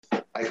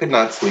I could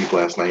not sleep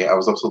last night. I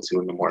was up till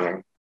 2 in the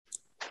morning.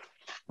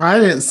 I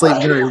didn't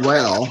sleep very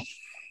well.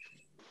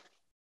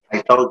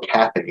 I felt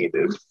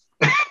caffeinated.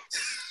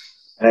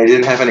 And I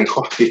didn't have any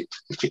coffee.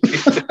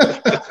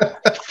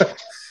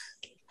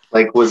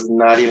 Was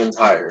not even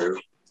tired.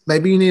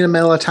 Maybe you need a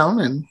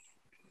melatonin.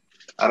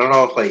 I don't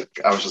know if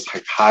I was just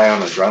high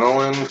on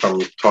adrenaline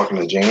from talking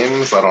to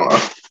James. I don't know.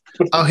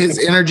 Oh, his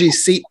energy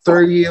seeped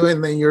through you,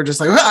 and then you're just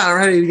like,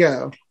 ready to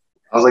go.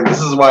 I was like,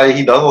 this is why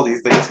he does all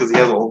these things, because he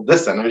has all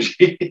this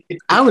energy.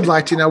 I would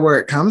like to know where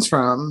it comes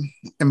from.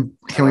 And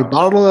can we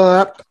bottle it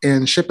up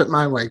and ship it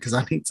my way? Because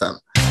I need some.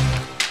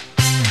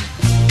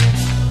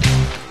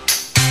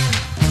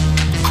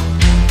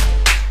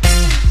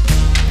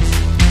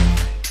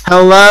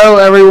 Hello,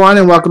 everyone,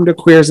 and welcome to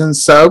Queers and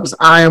Soaps.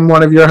 I am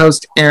one of your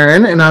hosts,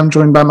 Aaron, and I'm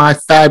joined by my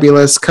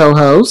fabulous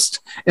co-host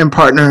and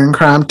partner in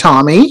crime,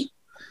 Tommy.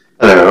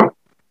 Hello.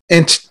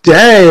 And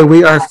today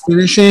we are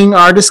finishing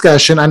our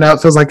discussion. I know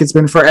it feels like it's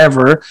been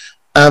forever,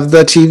 of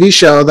the TV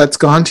show that's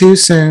gone too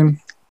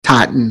soon,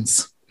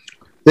 Titans.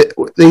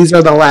 These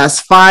are the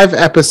last 5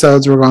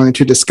 episodes we're going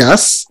to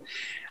discuss.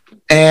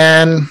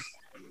 And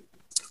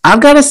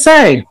I've got to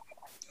say,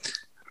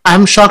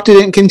 I'm shocked it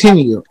didn't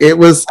continue. It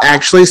was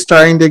actually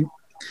starting to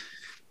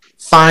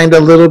find a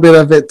little bit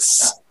of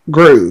its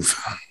groove,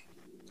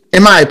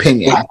 in my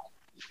opinion.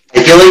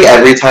 I feel like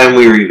every time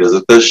we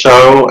revisit this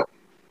show,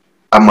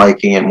 I'm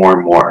liking it more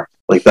and more.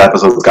 The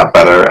episodes got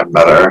better and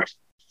better.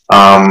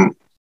 I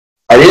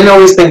didn't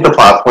always think the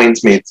plot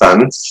points made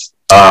sense.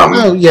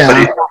 Oh,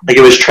 yeah. But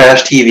it was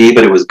trash TV,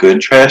 but it was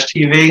good trash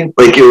TV.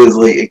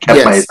 It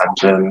kept my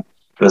attention.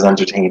 It was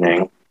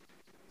entertaining.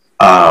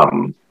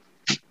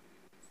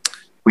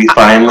 We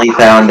finally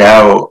found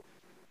out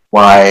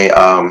why,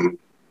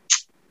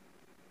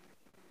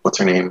 what's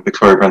her name?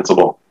 Victoria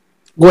Principal.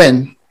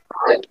 Gwen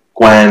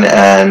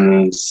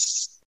and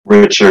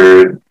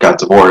Richard got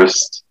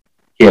divorced.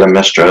 He had a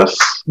mistress.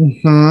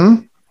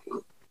 Mm-hmm.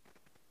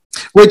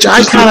 Which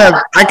I kind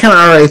of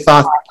already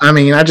thought. I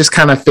mean, I just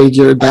kind of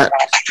figured that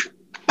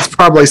it's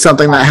probably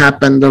something that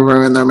happened to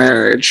ruin their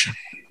marriage.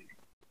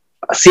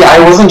 See,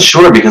 I wasn't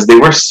sure because they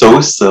were so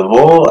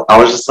civil.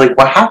 I was just like,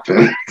 what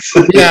happened?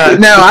 Yeah,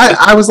 no,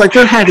 I was like,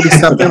 there had to be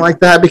something like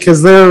that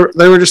because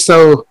they were just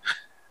so,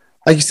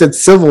 like you said,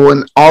 civil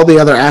in all the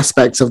other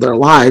aspects of their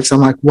lives.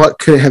 I'm like, what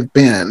could it have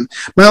been?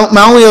 My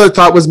only other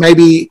thought was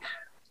maybe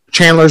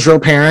Chandler's real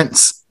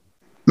parents.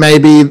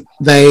 Maybe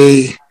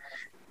they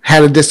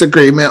had a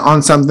disagreement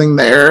on something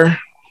there.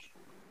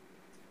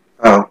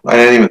 Oh, I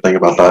didn't even think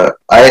about that.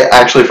 I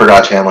actually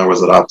forgot Chandler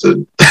was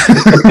adopted.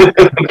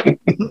 I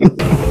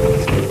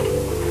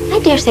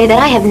dare say that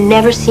I have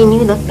never seen you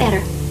look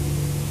better.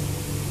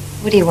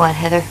 What do you want,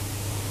 Heather?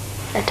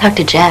 I talked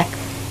to Jack.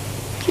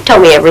 He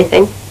told me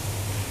everything.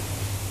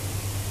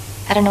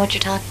 I don't know what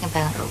you're talking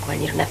about. Oh,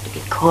 Gwen, you don't have to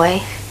be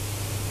coy.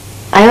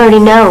 I already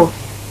know.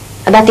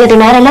 About the other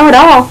night, I know it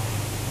all.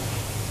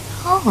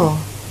 Oh,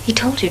 he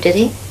told you, did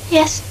he?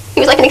 Yes. He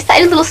was like an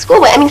excited little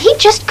schoolboy. I mean, he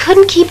just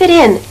couldn't keep it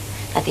in.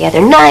 About the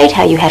other night,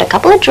 how you had a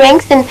couple of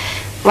drinks, and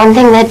one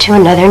thing led to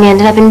another, and you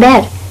ended up in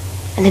bed.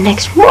 And the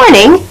next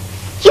morning,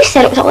 you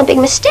said it was all a big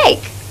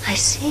mistake. I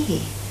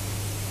see.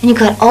 And you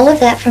got all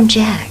of that from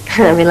Jack.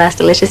 Every last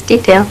delicious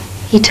detail.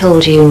 He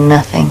told you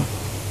nothing.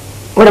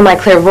 What, am I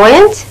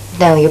clairvoyant?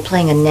 No, you're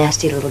playing a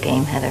nasty little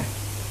game, Heather.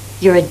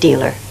 You're a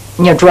dealer,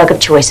 and your drug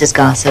of choice is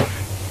gossip.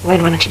 Why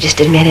don't you just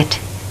admit it?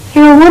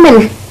 You're a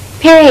woman.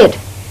 Period.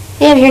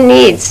 You have your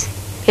needs.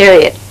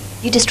 Period.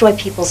 You destroy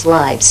people's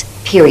lives.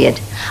 Period.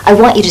 I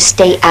want you to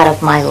stay out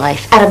of my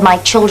life, out of my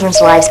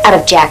children's lives, out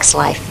of Jack's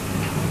life.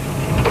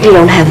 You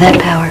don't have that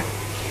power.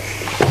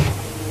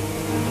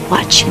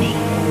 Watch me.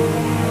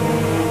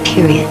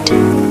 Period.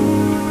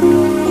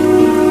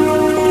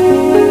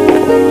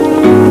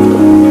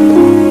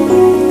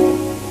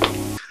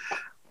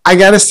 I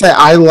gotta say,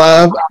 I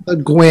love the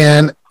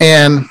Gwen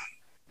and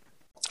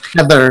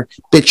Heather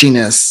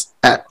bitchiness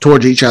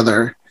towards each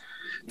other.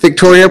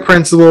 Victoria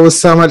Principal was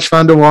so much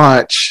fun to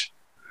watch.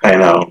 I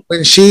know.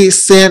 When she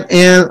sent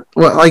in,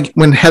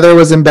 when Heather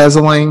was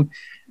embezzling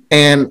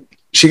and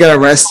she got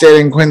arrested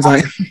and Gwen's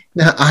like,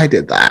 no, I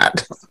did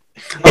that.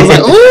 I was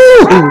like,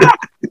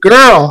 ooh,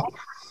 girl.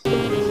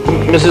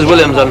 Mrs.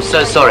 Williams, I'm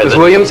so sorry. Miss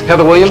Williams?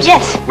 Heather Williams?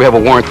 Yes. We have a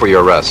warrant for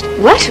your arrest.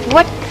 What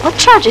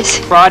charges?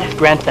 Fraud,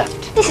 grand theft.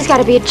 This has got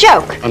to be a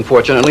joke.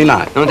 Unfortunately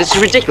not. No, this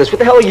is ridiculous. What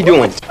the hell are you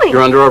doing?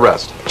 You're under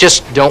arrest.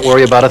 Just don't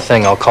worry about a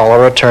thing. I'll call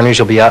our attorneys.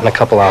 You'll be out in a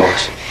couple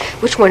hours.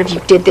 Which one of you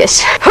did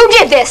this? Who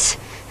did this?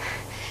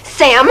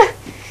 Sam?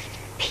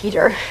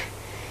 Peter?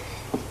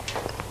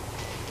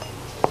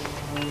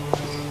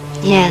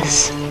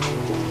 Yes.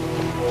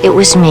 It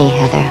was me,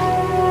 Heather.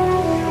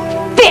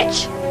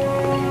 Bitch!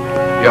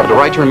 You have the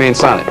right to remain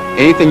silent.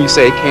 Anything you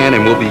say can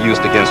and will be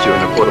used against you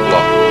in a court of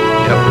law.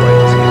 You have the right to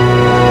speak.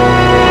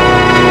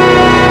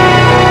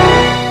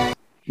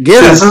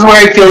 This is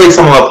where I feel like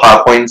some of the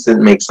plot points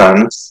didn't make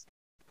sense.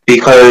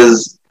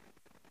 Because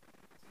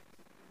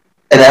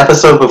an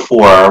episode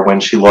before,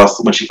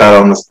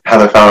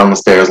 Heather found on the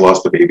stairs,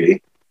 lost the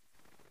baby.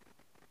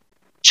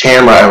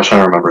 Chandler, I was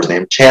trying to remember his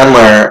name.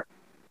 Chandler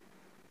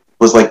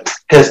was like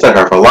pissed at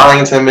her for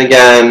lying to him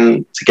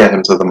again to get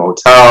him to the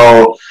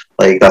motel.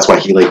 Like that's why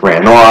he like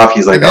ran off.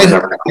 He's like, I'm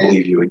never gonna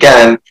believe you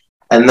again.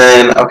 And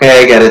then,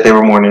 okay, I get it. They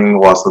were mourning the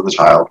loss of the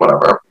child,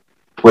 whatever.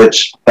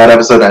 Which that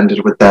episode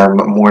ended with them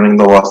mourning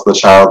the loss of the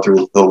child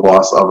through the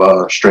loss of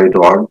a stray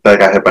dog that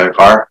got hit by a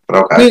car.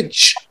 But okay.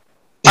 Which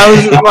I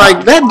was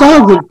like, that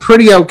dog was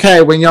pretty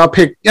okay when y'all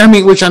picked. I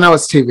mean, which I know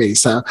it's TV,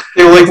 so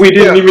they were like, we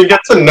didn't even get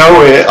to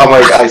know it. I'm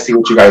like, I see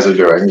what you guys are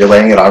doing. You're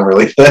laying it on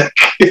really thick.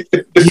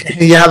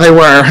 Yeah, they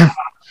were.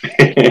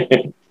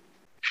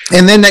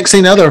 And then next thing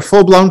you know, they're a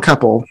full-blown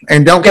couple,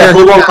 and don't care.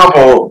 Full-blown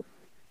couple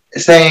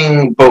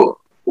saying, but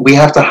we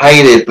have to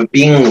hide it, but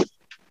being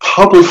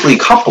publicly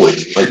coupling,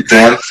 like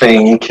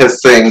dancing,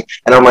 kissing,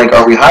 and I'm like,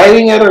 are we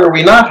hiding it or are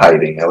we not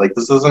hiding it? Like,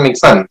 this doesn't make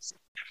sense.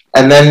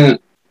 And then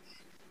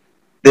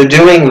they're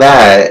doing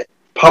that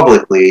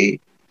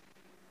publicly,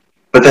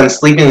 but then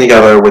sleeping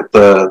together with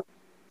the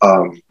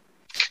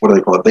what do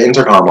they call it? The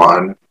intercom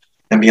on,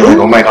 and being like,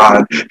 "Oh my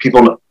god,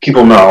 people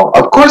know."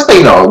 Of course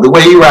they know the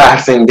way you were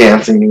acting,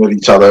 dancing with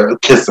each other,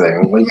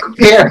 kissing. Like, who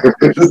cares?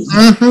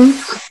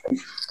 Mm-hmm.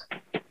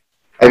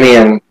 I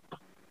mean,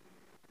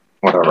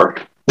 whatever.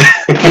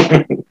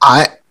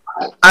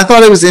 I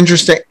thought it was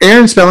interesting.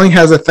 Aaron Spelling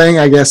has a thing,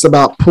 I guess,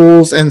 about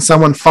pools and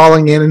someone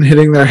falling in and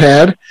hitting their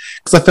head,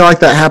 because I feel like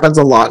that happens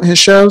a lot in his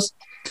shows.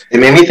 It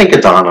made me think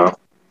of Donna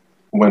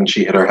when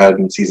she hit her head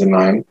in season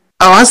 9.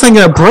 Oh, I was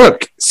thinking of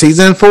Brooke,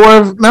 season 4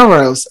 of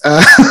Melrose.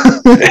 Well,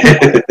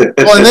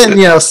 and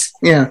then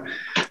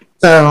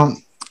so,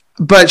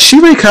 but she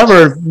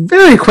recovered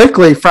very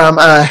quickly from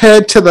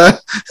head to the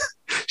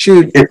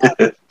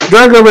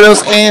drug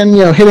overdose and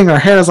hitting her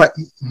head. I was like,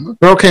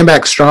 girl came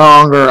back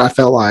stronger. I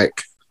felt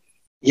like.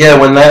 Yeah,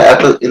 when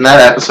in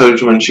that episode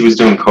when she was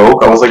doing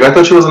coke, I was like, I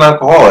thought she was an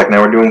alcoholic.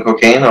 Now we're doing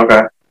cocaine,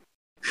 okay.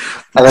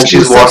 And then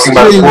she's walking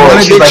by the pool,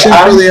 and she's like,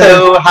 I'm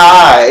so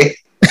high.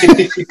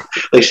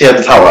 Like she had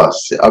to tell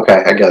us.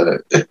 Okay, I get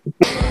it.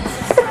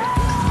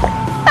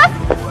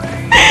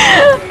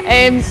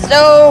 I'm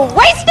so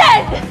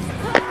wasted.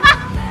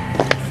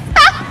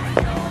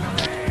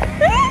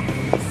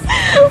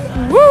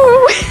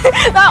 Woo!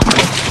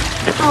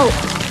 Oh,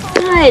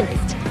 good.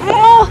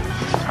 Oh.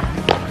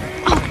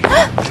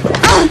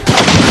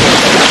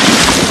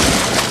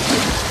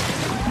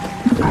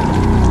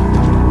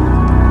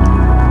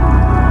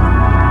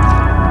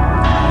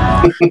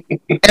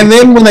 And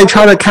then when they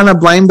try to kind of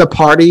blame the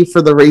party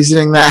for the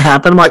reasoning that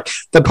happened, I'm like,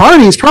 the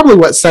party is probably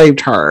what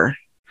saved her.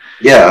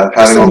 Yeah,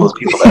 having all those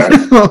people there.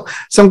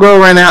 Some girl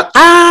ran out.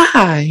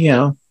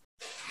 I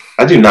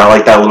do not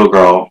like that little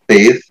girl,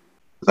 Faith.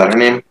 Is that her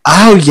name?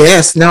 Oh,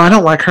 yes. No, I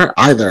don't like her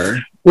either.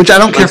 Which I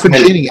don't care for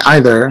Ginny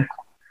either.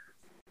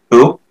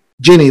 Who?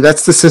 Ginny.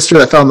 That's the sister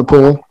that fell in the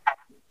pool.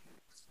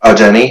 Oh,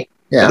 Jenny?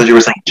 Yeah. I thought you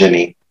were saying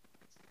Ginny.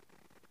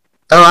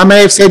 Oh, I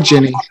may have said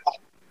Ginny.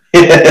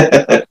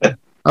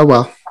 Oh,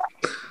 well.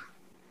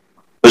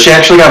 But she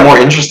actually got more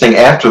interesting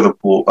after the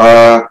pool.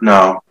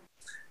 No.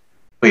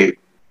 Wait.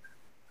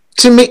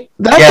 To me,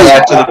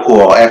 after the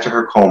pool, after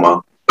her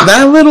coma.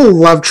 That little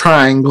love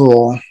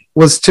triangle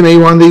was, to me,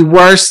 one of the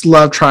worst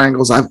love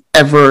triangles I've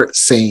ever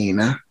seen.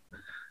 I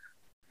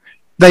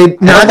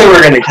thought they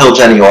were going to kill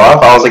Jenny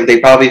off. I was like, they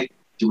probably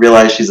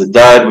realized she's a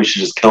dud. We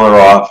should just kill her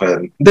off.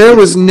 And there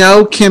was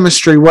no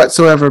chemistry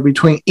whatsoever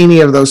between any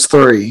of those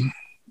three.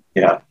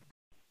 Yeah.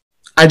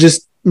 I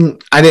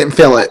didn't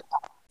feel it.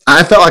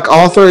 I felt like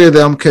all three of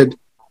them could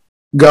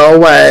go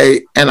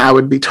away and I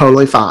would be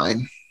totally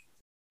fine.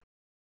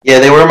 Yeah,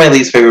 they were my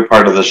least favorite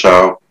part of the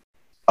show.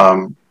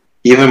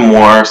 Even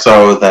more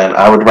so than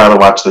I would rather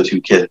watch the two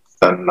kids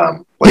than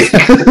them.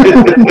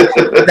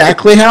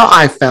 Exactly how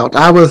I felt.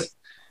 I was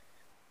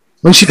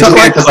when she felt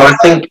like, because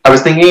I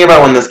was thinking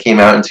about when this came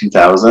out in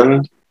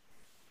 2000,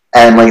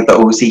 and like the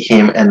OC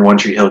came and One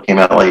Tree Hill came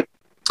out like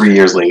 3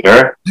 years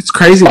later. It's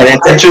crazy. And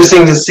it's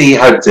interesting to see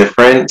how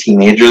different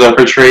teenagers are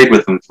portrayed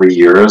within 3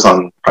 years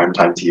on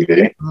primetime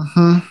TV.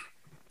 Mm-hmm.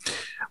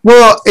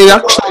 Well, it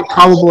actually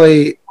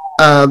probably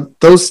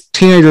those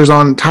teenagers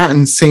on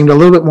Titans seemed a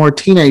little bit more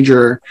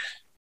teenager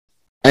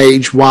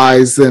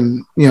age-wise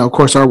than, of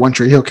course, our One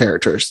Tree Hill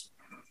characters.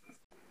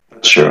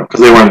 That's true,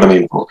 because they weren't the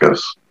main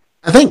focus.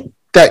 I think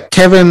that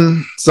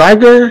Kevin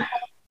Zeiger,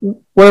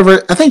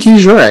 whatever, I think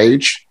he's your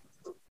age.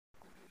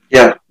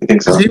 Yeah, I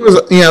think so. He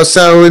was,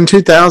 so in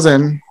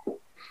 2000.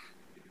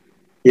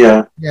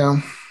 Yeah.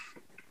 Yeah.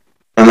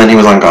 And then he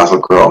was on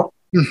Gossip Girl.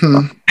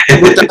 Mm-hmm. I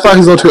thought he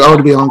was a little too old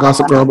to be on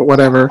Gossip Girl, but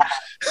whatever.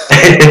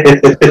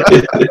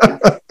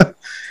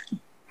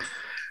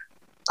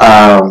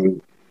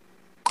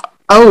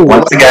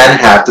 Once again,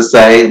 have to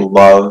say,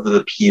 love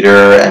the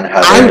Peter and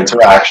Heather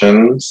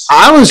interactions.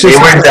 They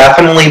were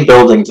definitely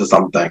building to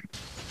something.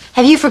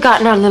 Have you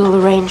forgotten our little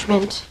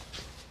arrangement?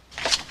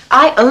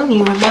 I own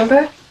you,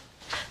 remember?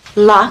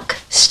 Lock,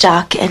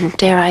 stock, and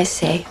dare I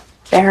say,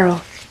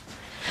 barrel.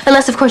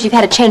 Unless, of course, you've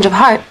had a change of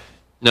heart.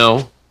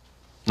 No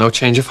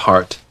change of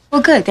heart.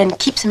 Well, good. Then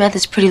keep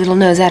Samantha's pretty little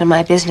nose out of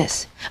my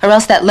business. Or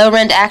else that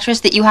low-rent actress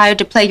that you hired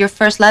to play your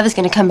first love is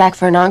going to come back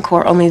for an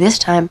encore, only this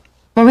time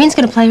Maureen's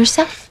going to play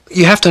herself.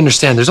 You have to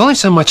understand, there's only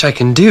so much I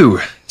can do.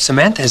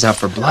 Samantha is out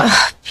for blood.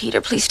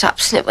 Peter, please stop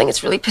sniveling.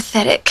 It's really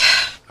pathetic.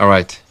 All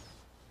right.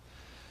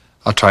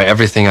 I'll try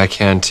everything I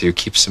can to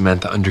keep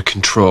Samantha under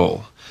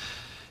control.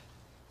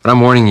 But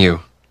I'm warning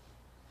you.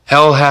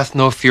 Hell hath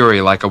no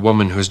fury like a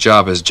woman whose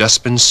job has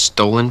just been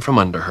stolen from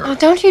under her. Oh,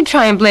 don't you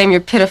try and blame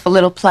your pitiful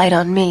little plight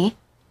on me.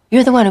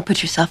 You're the one who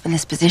put yourself in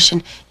this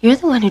position. You're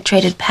the one who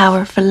traded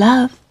power for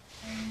love.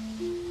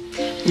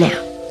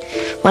 Now,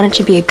 why don't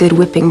you be a good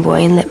whipping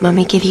boy and let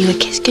Mommy give you a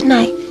kiss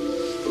goodnight?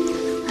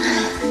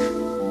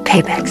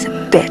 Payback's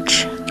a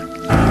bitch.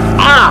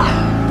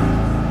 Ah!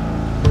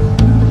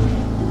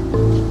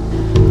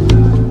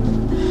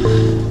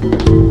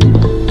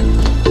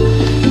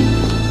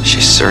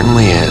 She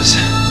certainly is.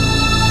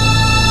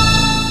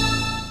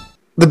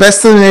 The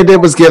best thing they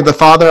did was give the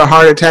father a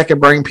heart attack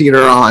and bring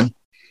Peter on.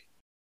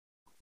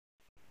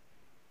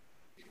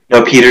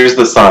 No, Peter's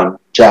the son.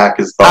 Jack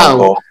is the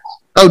uncle.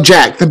 Oh,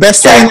 Jack. The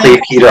best Jack thing.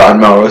 play Peter on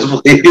Melrose,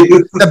 please.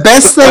 The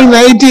best thing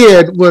they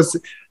did was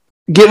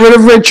get rid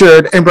of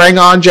Richard and bring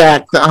on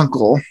Jack, the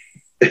uncle.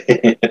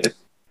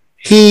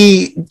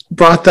 He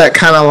brought that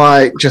kind of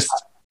like just.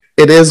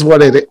 It is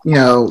what it,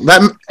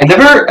 that. I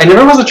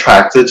never was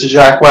attracted to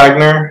Jack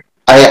Wagner.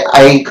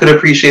 I could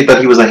appreciate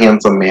that he was a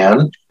handsome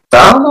man. But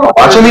I don't know.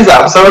 Watching these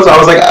episodes, I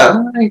was like, I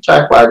don't like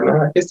Jack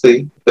Wagner. I can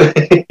see.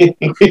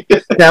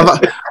 Yeah,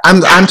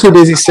 I'm too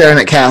busy staring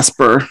at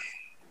Casper.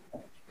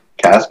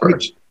 Casper.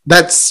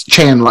 That's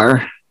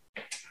Chandler.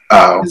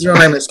 Oh. His real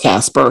name is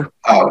Casper.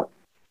 Oh,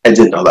 I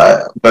did know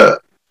that,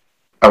 but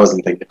I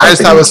wasn't thinking. I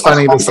just thought it was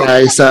funny to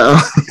say. So.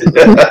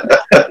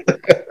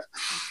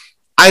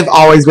 I've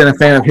always been a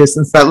fan of his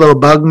since that little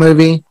bug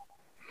movie.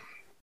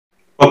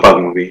 What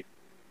bug movie?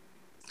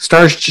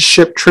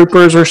 Starship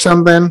Troopers or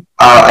something.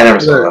 I never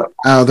saw that.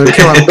 Oh, they're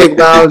killing big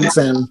bugs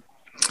and.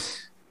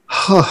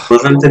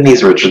 Wasn't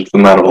Denise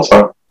Richardson that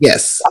also?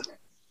 Yes.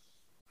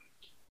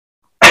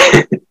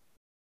 That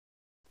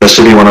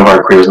should be one of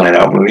our Queers Night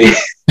Out movies.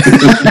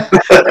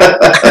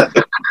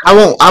 I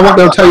won't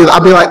go tell you. I'll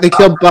be like, they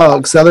killed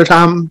bugs. The other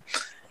time,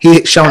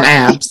 he shown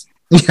abs.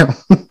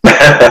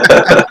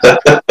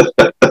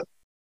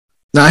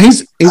 No,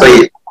 he's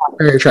a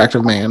very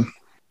attractive man.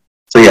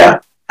 So yeah,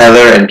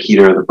 Heather and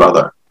Peter, the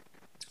brother.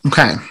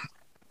 Okay.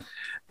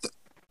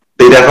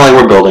 They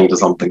definitely were building to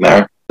something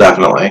there.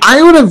 Definitely.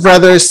 I would have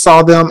rather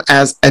saw them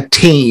as a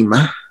team.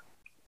 I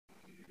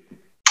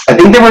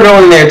think they were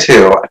going there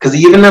too, because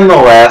even in the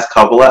last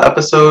couple of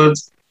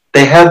episodes,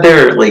 they had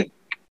their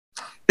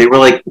they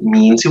were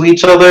mean to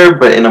each other,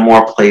 but in a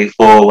more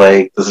playful,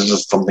 this is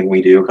just something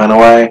we do kind of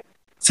way.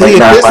 See,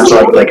 not much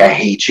I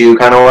hate you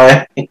kind of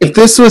way. If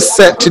this was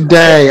set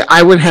today,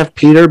 I would have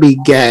Peter be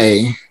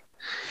gay.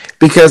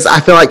 Because I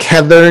feel like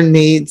Heather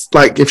needs,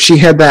 if she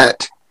had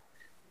that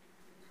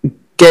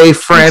gay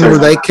friend where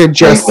they could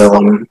just,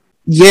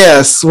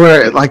 yes,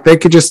 where they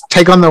could just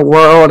take on the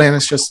world, and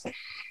it's just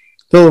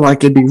feel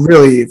like it'd be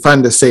really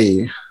fun to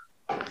see.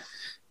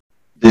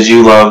 Did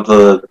you love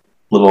the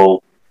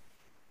little?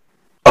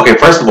 Okay,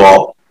 first of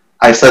all,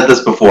 I said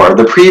this before.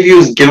 The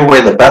previews give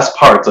away the best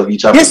parts of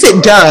each episode. Yes,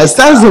 it does.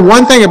 That is the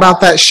one thing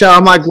about that show.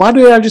 I'm like, why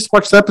did I just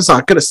watch the episode?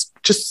 I could have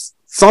just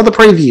saw the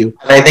preview.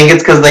 And I think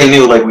it's because they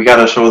knew, we got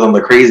to show them the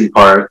crazy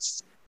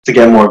parts to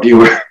get more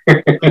viewers.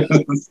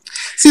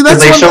 See,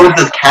 that's they showed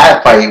this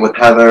cat fight with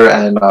Heather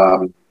and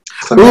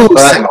Samantha.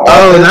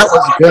 That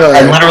was good.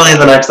 And literally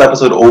the next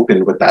episode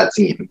opened with that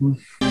scene.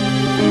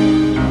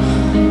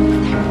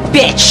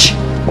 Bitch!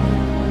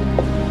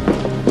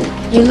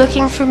 You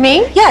looking for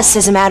me? Yes,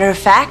 as a matter of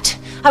fact.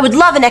 I would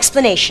love an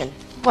explanation.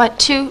 What,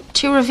 too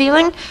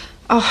revealing?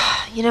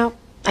 Oh,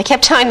 I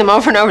kept telling them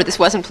over and over this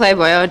wasn't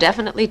Playboy. Oh,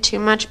 definitely too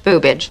much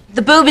boobage.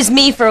 The boob is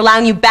me for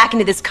allowing you back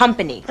into this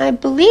company. I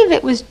believe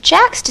it was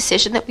Jack's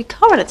decision that we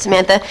co-run it,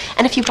 Samantha.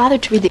 And if you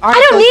bothered to read the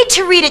article... I don't need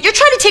to read it. You're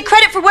trying to take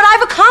credit for what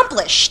I've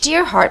accomplished.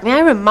 Dear heart, may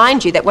I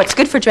remind you that what's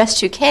good for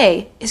Dress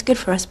 2K is good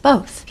for us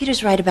both.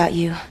 Peter's right about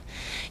you.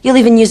 You'll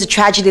even use a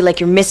tragedy like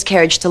your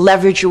miscarriage to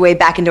leverage your way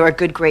back into our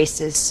good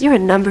graces. You're a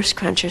numbers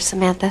cruncher,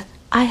 Samantha.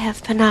 I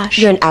have panache.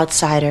 You're an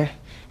outsider.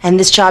 And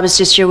this job is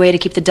just your way to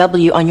keep the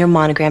W on your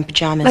monogram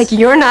pajamas. Like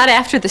you're not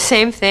after the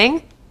same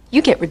thing?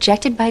 You get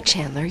rejected by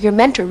Chandler, your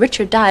mentor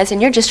Richard dies,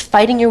 and you're just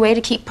fighting your way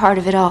to keep part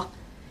of it all.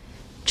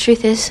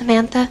 Truth is,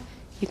 Samantha,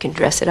 you can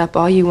dress it up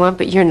all you want,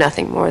 but you're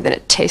nothing more than a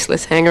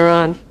tasteless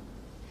hanger-on.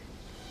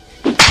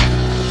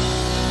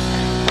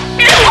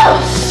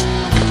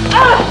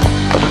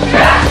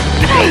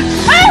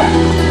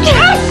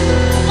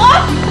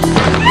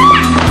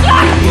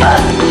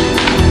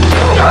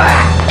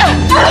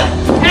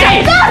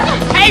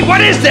 Hey,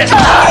 what is this?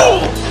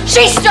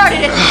 She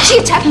started it! She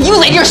attacked you,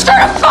 lady! You're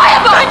starting a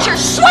fire behind your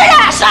sweet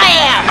ass I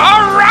am!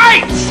 All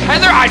right!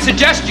 Heather, I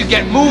suggest you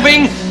get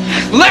moving.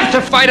 Live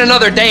to fight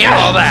another day and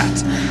all that.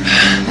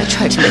 I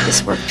tried to make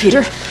this work,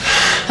 Peter.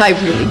 I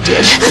really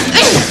did.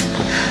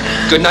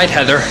 Good night,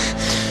 Heather.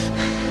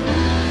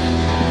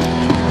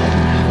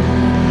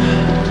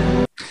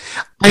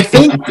 I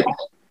think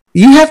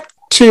you have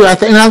to.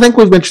 And I think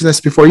we've mentioned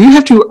this before. You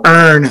have to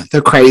earn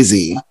the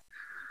crazy.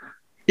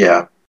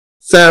 Yeah.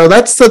 So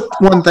that's the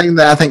one thing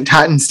that I think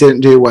Titans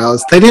didn't do well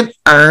is they didn't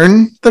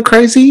earn the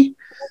crazy.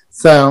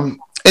 So,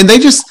 and they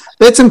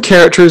had some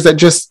characters that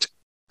just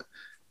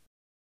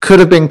could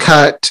have been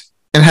cut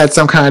and had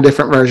some kind of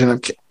different version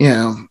of,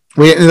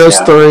 those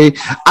three.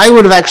 I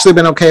would have actually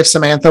been okay if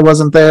Samantha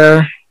wasn't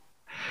there.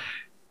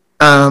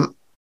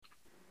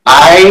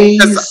 I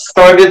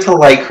started to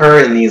like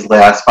her in these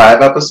last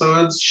 5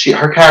 episodes.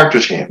 Her character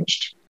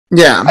changed.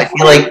 Yeah. I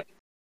feel like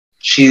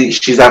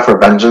she's out for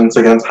vengeance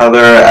against Heather,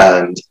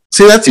 and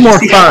see, that's more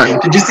fun.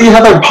 Did you see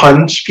Heather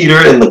punch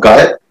Peter in the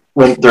gut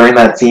during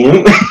that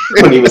scene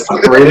when he was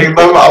separating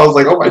them? I was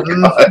like, oh my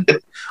god.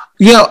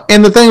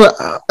 And the thing,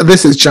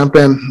 this is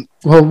jumping.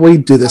 Well, we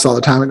do this all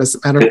the time. It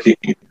doesn't matter.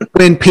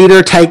 When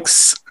Peter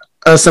takes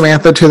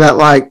Samantha to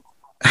that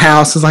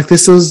house, is like,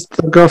 this is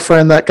the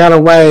girlfriend that got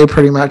away,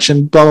 pretty much,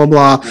 and blah blah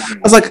blah. I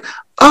was like,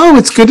 oh,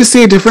 it's good to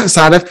see a different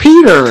side of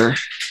Peter.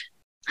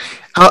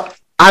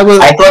 I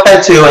thought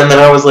that too, and then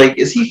I was like,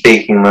 is he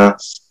faking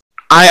this?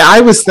 I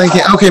was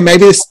thinking, okay,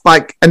 maybe it's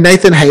like a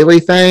Nathan Haley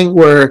thing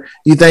where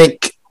you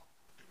think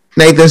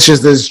Nathan's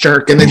just this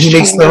jerk, and then he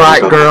meets the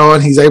right girl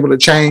and he's able to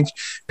change.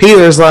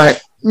 Peter's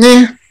like,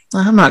 nah,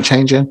 I'm not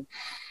changing.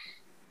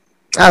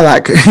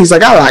 He's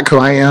like, I like who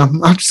I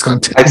am. I'm just going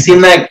to. I've seen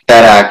that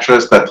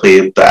actress that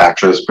played the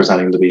actress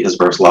pretending to be his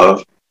first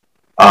love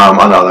on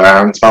other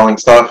Aaron Spelling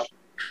stuff.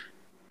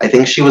 I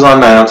think she was on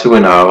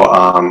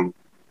 90210.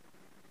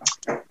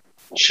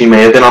 She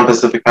may have been on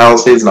Pacific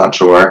Palisades, not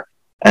sure.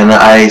 And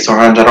I saw her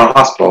on General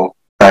Hospital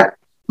back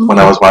when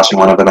I was watching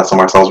one of Vanessa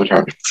Marcel's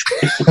returns.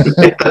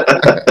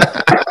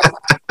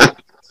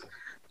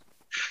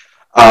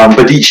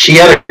 But she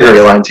had a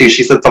great line too.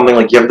 She said something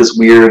like, you have this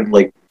weird,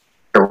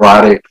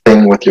 erotic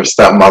thing with your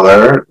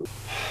stepmother.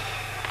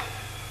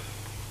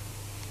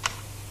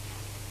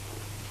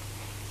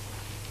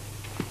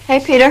 Hey,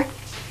 Peter.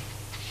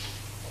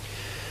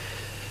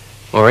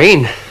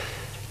 Maureen.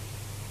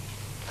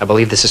 I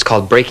believe this is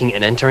called breaking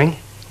and entering.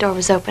 Door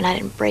was open. I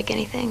didn't break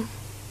anything.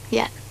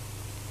 Yet.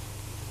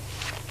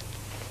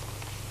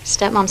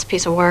 Stepmom's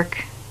piece of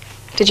work.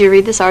 Did you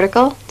read this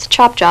article? It's a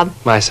chop job.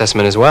 My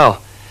assessment as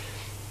well.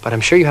 But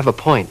I'm sure you have a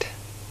point.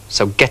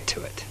 So get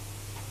to it.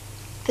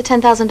 The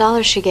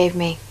 $10,000 she gave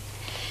me.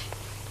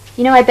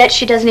 I bet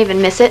she doesn't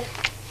even miss it.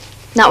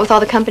 Not with all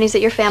the companies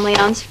that your family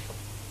owns.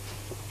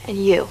 And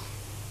you.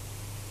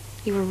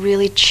 You were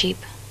really cheap.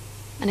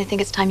 And I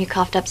think it's time you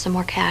coughed up some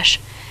more cash.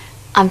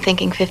 I'm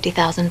thinking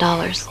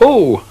 $50,000.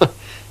 Oh,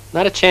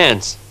 not a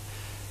chance.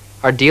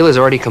 Our deal is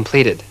already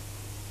completed.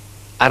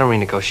 I don't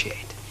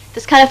renegotiate.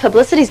 This kind of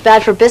publicity's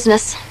bad for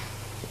business.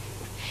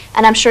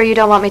 And I'm sure you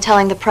don't want me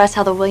telling the press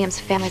how the Williams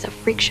family's a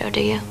freak show,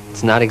 do you?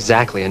 It's not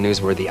exactly a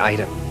newsworthy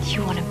item.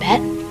 You want to bet?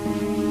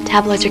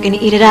 Tabloids are going to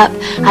eat it up.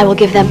 I will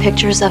give them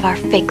pictures of our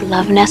fake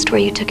love nest where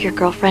you took your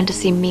girlfriend to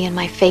see me and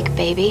my fake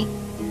baby.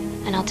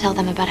 And I'll tell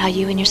them about how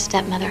you and your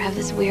stepmother have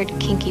this weird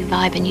kinky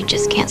vibe and you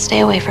just can't stay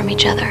away from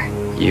each other.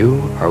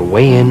 You are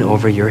way in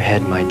over your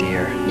head, my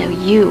dear. No,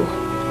 you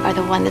are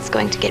the one that's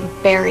going to get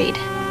buried,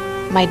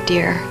 my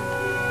dear.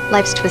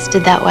 Life's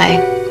twisted that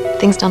way.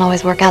 Things don't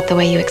always work out the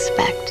way you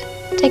expect.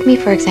 Take me,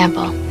 for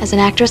example. As an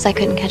actress, I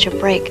couldn't catch a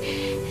break.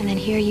 And then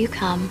here you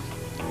come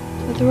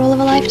with the role of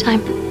a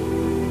lifetime.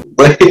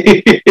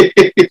 They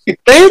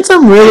had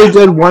some really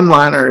good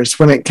one-liners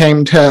when it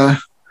came to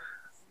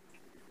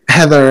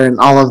Heather and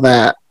all of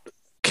that.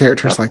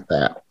 Characters like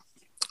that.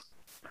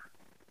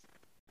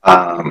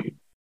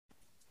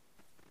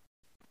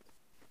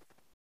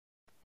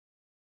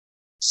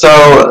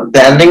 So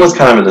the ending was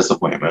kind of a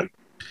disappointment.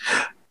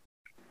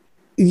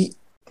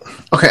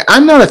 Okay,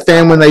 I'm not a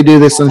fan when they do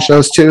this on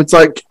shows too. It's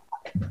like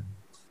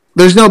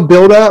there's no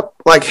build up.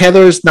 Like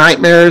Heather's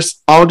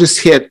nightmares all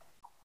just hit.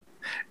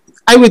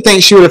 I would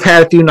think she would have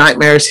had a few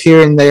nightmares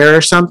here and there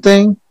or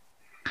something.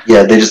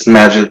 Yeah, they just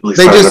magically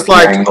started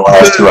appearing the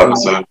last 2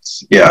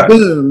 episodes. Yeah.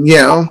 Boom,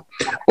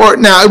 Or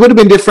now it would have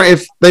been different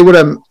if they would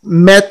have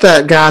met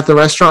that guy at the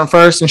restaurant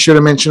first and should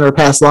have mentioned her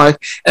past life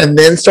and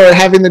then started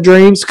having the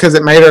dreams because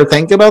it made her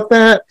think about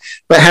that.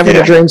 But having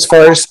the dreams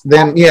first,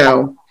 then,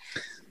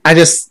 I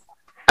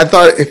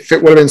thought if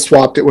it would have been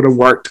swapped, it would have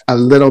worked a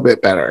little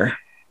bit better.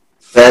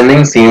 The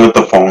ending scene with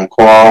the phone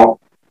call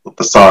with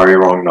the sorry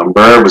wrong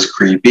number was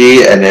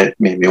creepy and it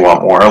made me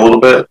want more a little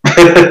bit.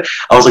 I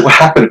was like, what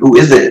happened? Who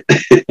is it?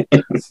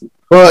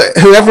 Well,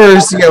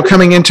 whoever's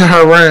coming into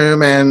her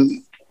room,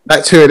 and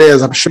that's who it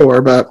is, I'm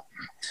sure, but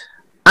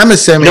I'm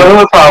assuming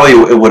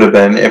it would have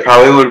been. It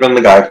probably would have been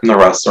the guy from the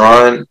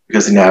restaurant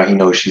because now he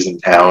knows she's in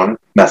town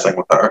messing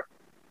with her.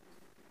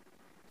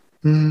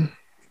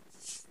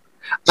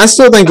 I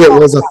still think it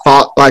was a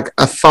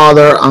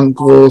father,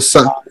 uncle,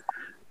 son.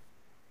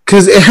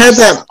 Because it had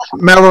that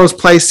Melrose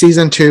Place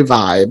season 2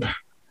 vibe,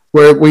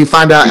 where we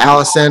find out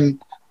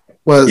Allison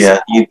was. Yeah,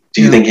 do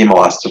you think he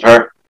molested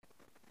her?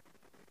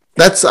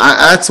 That's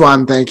what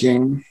I'm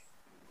thinking.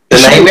 The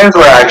nightmares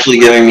were actually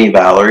giving me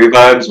Valerie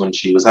vibes when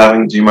she was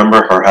having. Do you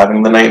remember her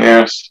having the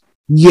nightmares?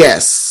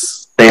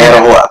 Yes. They had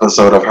a whole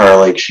episode of her,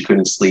 like, she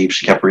couldn't sleep.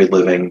 She kept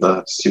reliving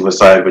the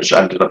suicide, which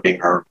ended up being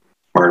her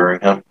murdering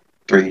him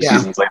 3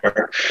 seasons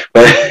later.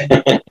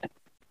 But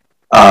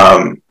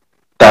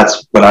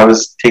that's what I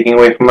was taking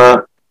away from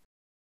that.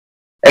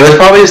 It was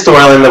probably a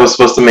storyline that was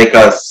supposed to make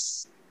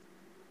us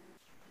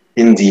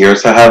endear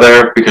to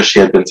Heather because she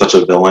had been such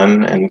a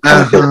villain and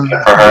kind of feel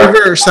bad for her.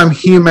 Give her some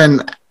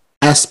human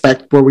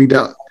aspect where we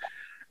don't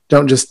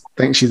just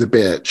think she's a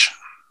bitch.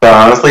 But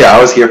honestly, I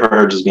was here for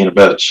her just being a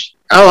bitch.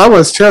 Oh, I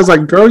was too. I was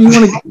like, girl, you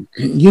want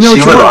to, you know,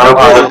 she was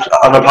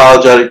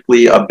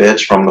unapologetically a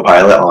bitch from the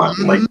pilot on,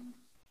 like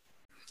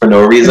for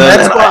no reason,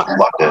 and I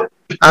loved it.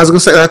 I was gonna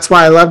say that's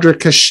why I loved her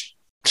because she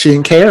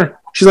didn't care.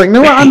 She's like,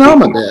 no, I know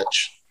I'm a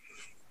bitch.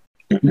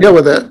 Go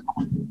with it.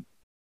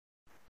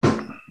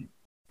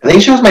 I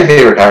think she was my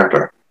favorite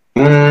character.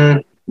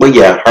 Well,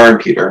 yeah, her and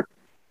Peter.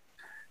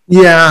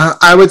 Yeah,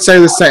 I would say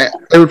the same.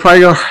 It would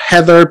probably go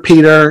Heather,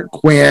 Peter,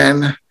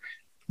 Gwen,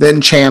 then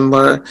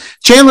Chandler.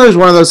 Chandler is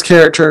one of those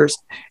characters.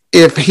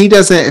 If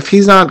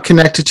he's not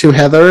connected to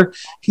Heather,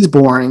 he's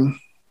boring.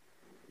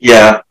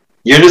 Yeah,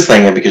 you're just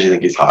saying it because you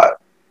think he's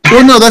hot.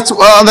 Well, no, that's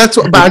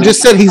what. But I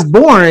just said he's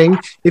boring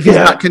if he's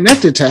not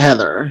connected to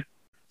Heather.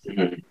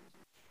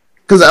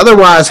 Because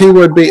otherwise, he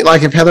would be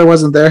like if Heather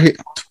wasn't there,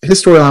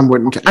 his storyline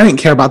wouldn't. I didn't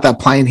care about that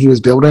plane he was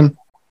building.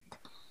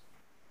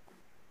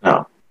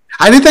 No,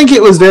 I did think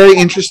it was very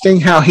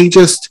interesting how he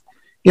just,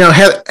 you know,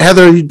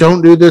 Heather, you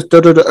don't do this,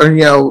 or,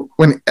 you know,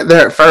 when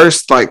they're at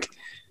first, like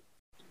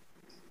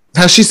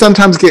how she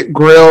sometimes get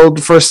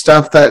grilled for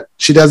stuff that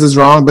she does is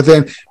wrong, but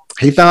then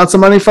he found some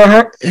money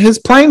for his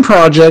plane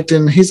project,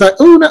 and he's like,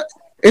 "Oh, no,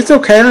 it's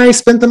okay. I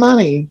spent the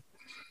money.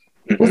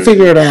 We'll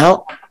figure it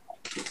out."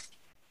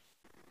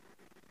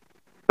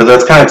 But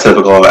that's kind of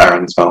typical of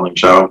Aaron Spelling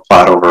show.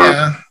 Plot over.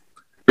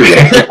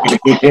 Yeah.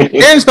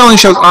 Aaron Spelling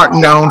shows aren't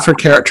known for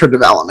character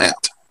development.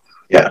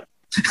 Yeah.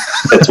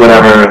 It's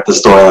whenever the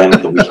storyline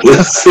of the week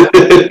is.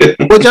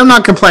 Which I'm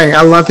not complaining.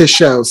 I love his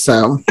show,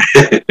 so.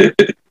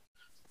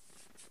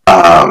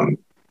 I'm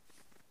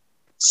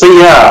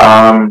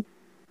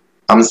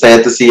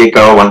sad to see it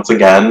go once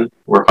again.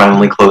 We're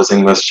finally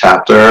closing this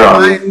chapter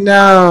on I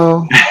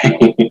know.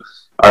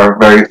 our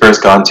very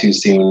first Gone Too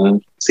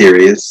Soon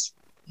series.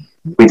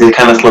 We did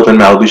kind of slip in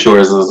Malibu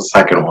Shores as the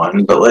second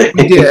one, but like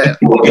we did.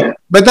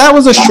 But that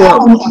was a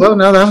short. Well,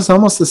 no, that was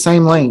almost the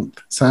same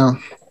length. So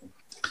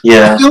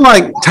yeah, I feel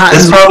like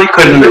this probably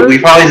couldn't. We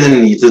probably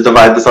didn't need to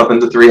divide this up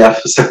into 3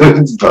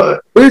 episodes,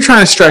 but we were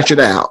trying to stretch it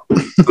out.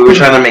 We were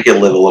trying to make it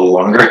live a little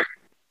longer.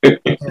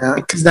 Yeah,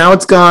 because now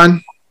it's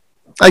gone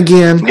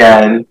again.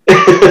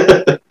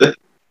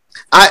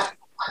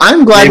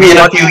 I'm glad. Maybe in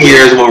a few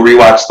years we'll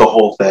rewatch the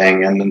whole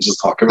thing and then just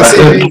talk about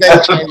it.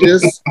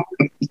 Changes.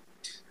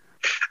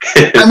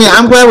 I mean,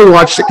 I'm glad we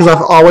watched it because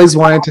I've always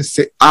wanted to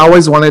see. I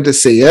always wanted to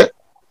see it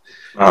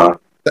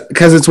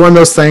because it's one of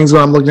those things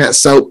when I'm looking at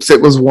soaps.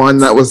 It was one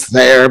that was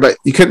there, but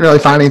you couldn't really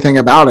find anything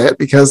about it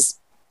because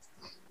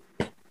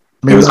it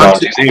was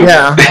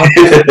yeah,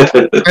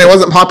 and it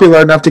wasn't popular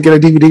enough to get a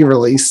DVD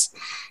release.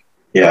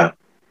 Yeah.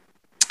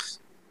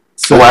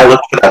 So I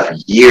looked for that for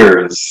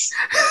years.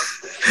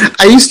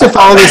 I used to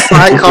follow this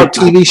site called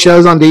TV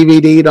Shows on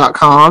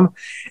DVD.com.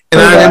 And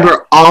I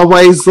remember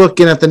always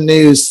looking at the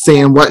news,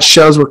 seeing what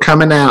shows were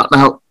coming out.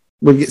 And I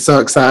would get so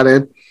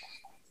excited.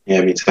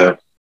 Yeah, me too.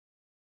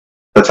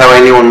 That's how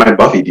I knew when my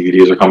Buffy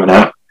DVDs were coming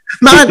out.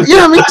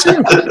 Yeah, me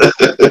too.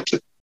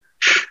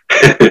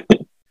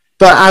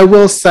 But I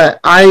will say,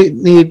 I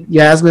need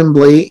Yasmin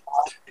Bleak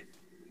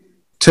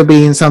to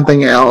be in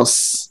something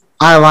else.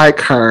 I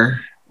like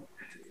her.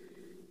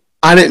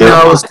 I didn't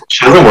know.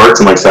 She hasn't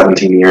worked in like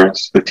 17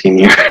 years, 15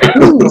 years.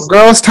 Ooh,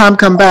 girl, it's time to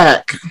come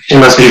back. She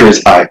must be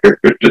retired.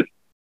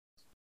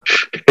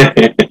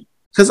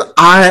 Because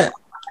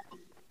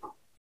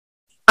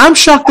I'm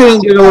shocked they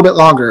didn't get a little bit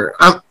longer.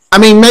 I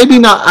mean, maybe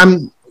not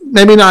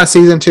a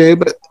season 2,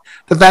 but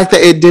the fact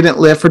that it didn't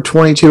live for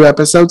 22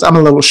 episodes, I'm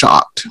a little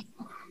shocked.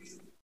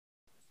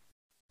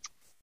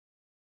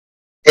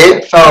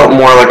 It felt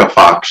more like a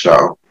Fox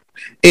show.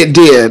 It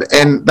did,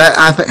 and that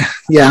I think,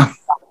 yeah.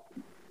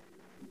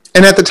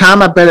 And at the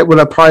time, I bet it would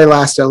have probably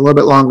lasted a little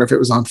bit longer if it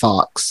was on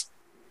Fox.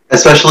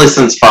 Especially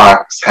since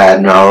Fox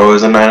had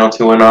Melrose and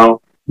 90210.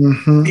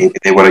 Mm-hmm. Maybe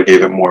they would have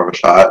gave it more of a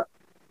shot.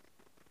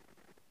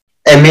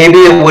 And maybe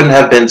it wouldn't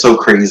have been so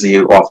crazy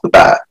off the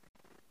bat.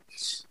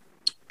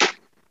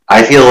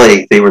 I feel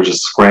like they were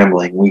just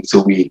scrambling week to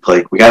week.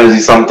 Like, we got to do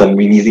something.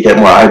 We need to get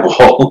more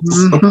eyeballs.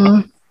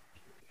 Mm-hmm.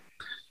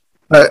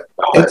 But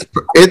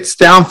its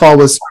downfall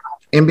was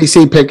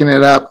NBC picking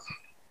it up.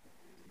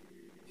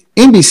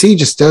 NBC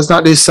just does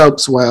not do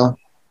soaps well.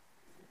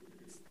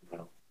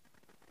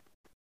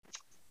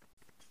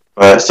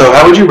 So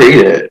how would you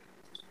rate it?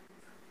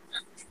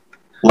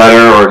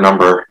 Letter or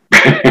number?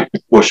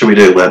 What should we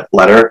do?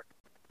 Letter?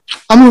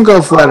 I'm going to go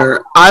with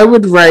letter. I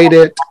would rate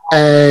it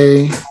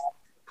a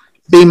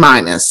B-.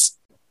 That's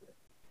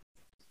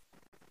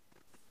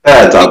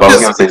up.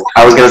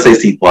 I was gonna say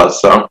C+.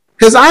 So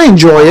because I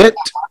enjoyed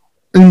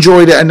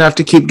it enough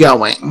to keep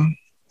going.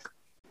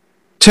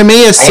 To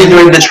me, I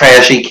enjoyed the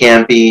trashy,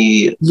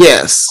 campy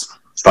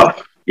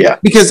stuff. Yeah.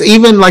 Because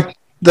even like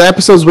the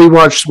episodes we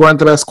watched weren't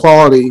the best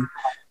quality.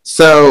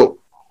 So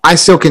I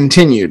still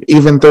continued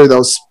even through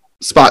those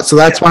spots. So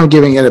that's why I'm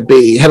giving it a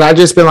B. Had I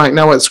just been like,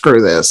 no, what,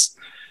 screw this,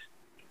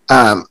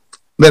 then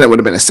it would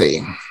have been a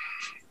C.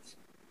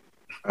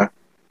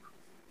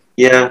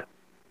 Yeah.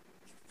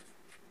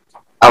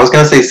 I was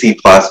gonna say C+,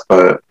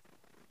 but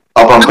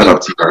I'll bump it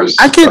up to yours.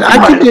 I could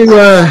do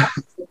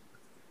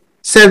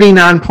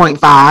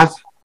 79.5.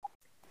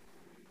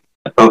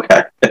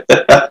 Okay.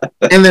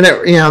 And then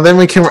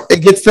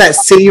it gets that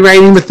C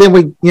rating, but then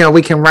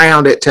we can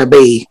round it to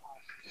B.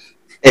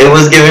 It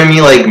was giving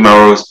me like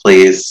Melrose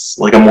Place,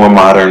 like a more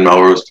modern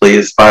Melrose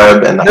Place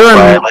vibe, and that's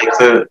why I liked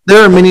it.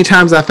 There are many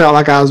times I felt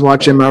like I was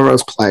watching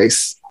Melrose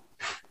Place.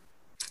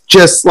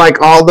 Just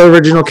like all the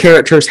original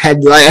characters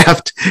had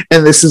left,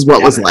 and this is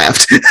what was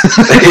left.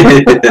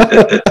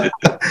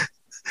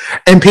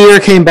 And Peter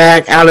came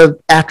back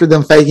after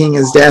them faking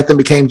his death and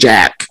became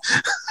Jack.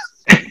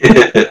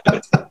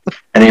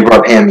 And he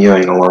brought Pam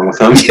Ewing along with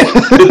him.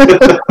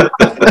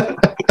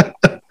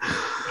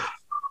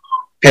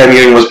 Pam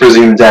Ewing was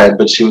presumed dead,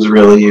 but she was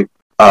really,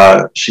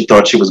 she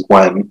thought she was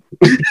Gwen.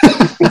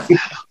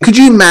 Could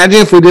you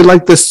imagine if we did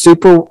like the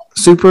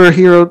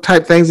superhero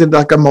type things in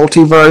like a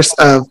multiverse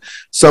of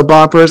soap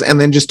operas and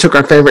then just took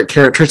our favorite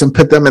characters and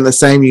put them in the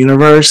same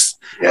universe?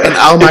 Yeah. And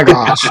oh my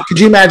gosh, could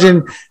you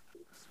imagine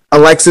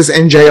Alexis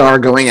and JR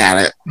going at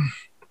it?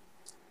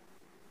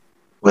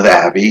 With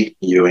Abby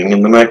Ewing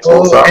in the mix.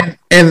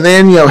 And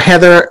then,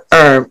 Heather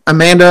or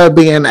Amanda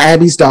being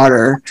Abby's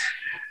daughter.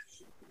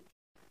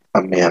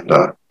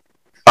 Amanda.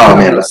 Oh,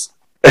 Amanda.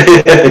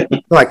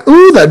 Like,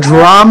 ooh, the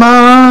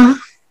drama.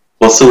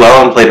 Well, Sue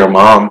Ellen played her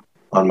mom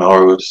on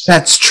Melrose.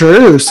 That's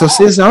true. So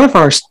see, it's none of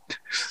our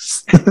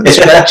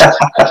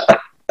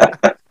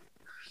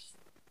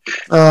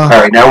all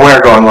right, now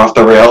we're going off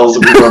the rails.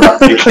 We're about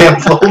to get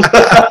canceled.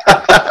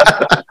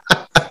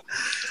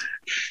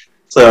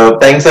 So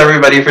thanks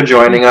everybody for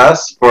joining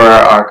us for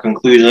our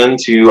conclusion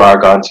to our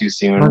Gone Too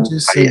Soon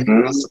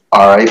Titans.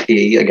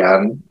 R.I.P.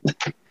 again.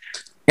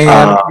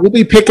 And we'll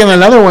be picking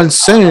another one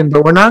soon,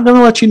 but we're not going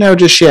to let you know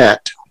just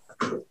yet.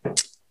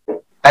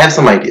 I have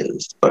some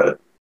ideas, but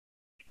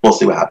we'll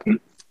see what happens.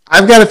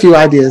 I've got a few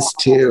ideas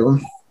too.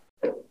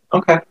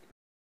 Okay.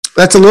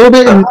 That's a little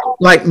bit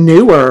like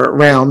newer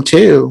realm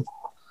too.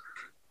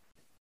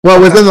 Well,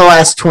 within the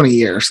last 20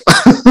 years.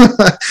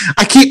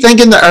 I keep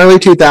thinking the early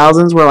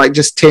 2000s were like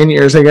just 10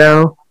 years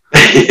ago.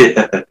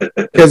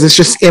 Because it's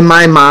just in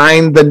my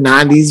mind, the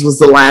 90s was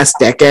the last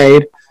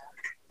decade.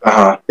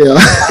 Uh-huh. Yeah.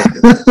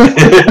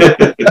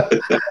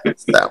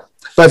 So,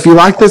 but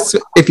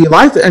if you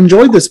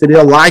enjoyed this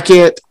video, like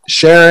it,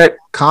 share it,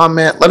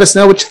 comment, let us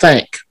know what you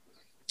think.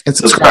 And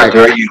subscribe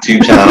to our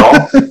YouTube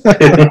channel.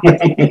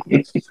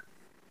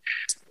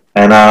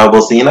 And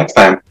we'll see you next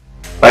time.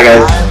 Bye,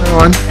 guys. Bye,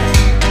 everyone.